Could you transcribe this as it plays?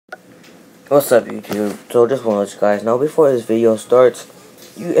What's up, YouTube? So just want to let you guys know before this video starts,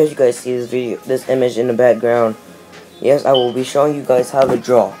 as you guys see this image in the background, yes, I will be showing you guys how to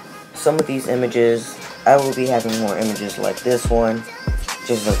draw some of these images. I will be having more images like this one,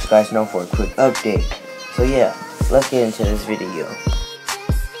 just to let you guys know for a quick update. So yeah, let's get into this video.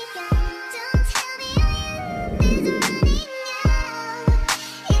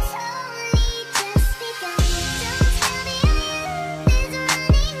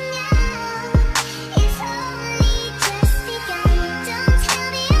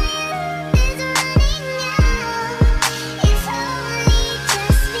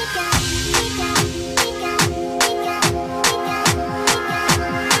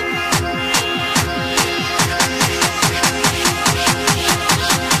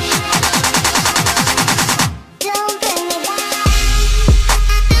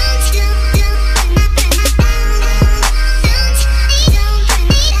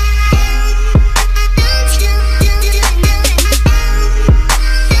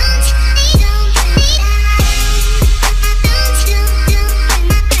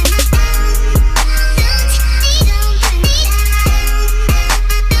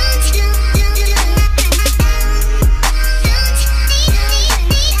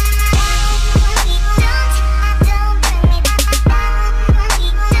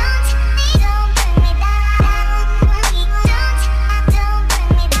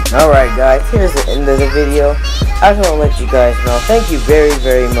 Alright guys, here's the end of the video. I just want to let you guys know, thank you very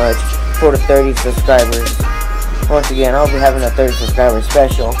much for the 30 subscribers. Once again, I'll be having a 30 subscriber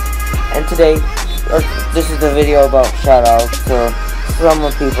special. And today, this is the video about shoutouts to some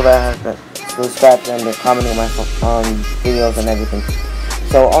of the people that have subscribed and they're commenting on my videos and everything.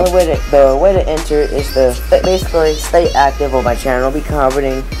 So the way to enter is to basically stay active on my channel, be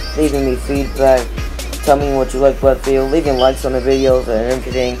commenting, leaving me feedback, tell me what you like about the video, leaving likes on the videos and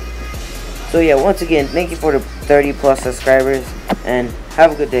everything. So yeah, once again, thank you for the 30+ subscribers, and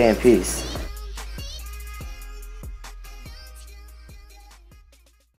have a good day and peace.